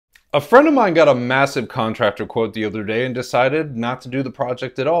A friend of mine got a massive contractor quote the other day and decided not to do the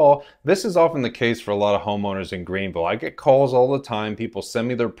project at all. This is often the case for a lot of homeowners in Greenville. I get calls all the time. People send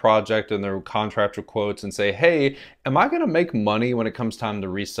me their project and their contractor quotes and say, hey, am I going to make money when it comes time to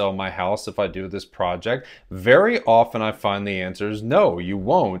resell my house if I do this project? Very often I find the answer is no, you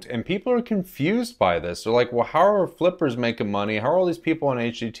won't. And people are confused by this. They're like, well, how are flippers making money? How are all these people on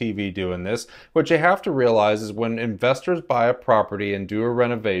HGTV doing this? What you have to realize is when investors buy a property and do a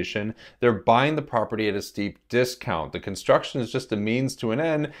renovation, they're buying the property at a steep discount. The construction is just a means to an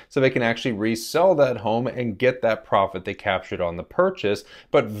end so they can actually resell that home and get that profit they captured on the purchase.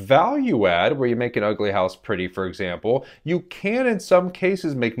 But value add, where you make an ugly house pretty, for example, you can in some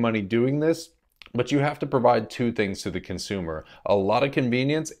cases make money doing this. But you have to provide two things to the consumer: a lot of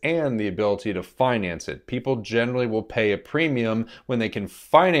convenience and the ability to finance it. People generally will pay a premium when they can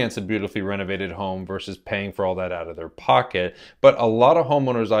finance a beautifully renovated home versus paying for all that out of their pocket. But a lot of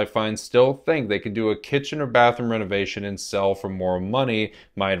homeowners, I find, still think they can do a kitchen or bathroom renovation and sell for more money.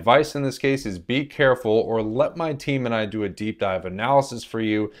 My advice in this case is be careful, or let my team and I do a deep dive analysis for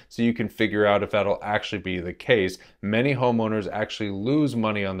you so you can figure out if that'll actually be the case. Many homeowners actually lose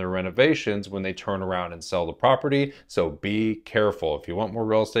money on their renovations when they turn around and sell the property, so be careful. If you want more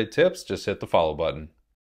real estate tips, just hit the follow button.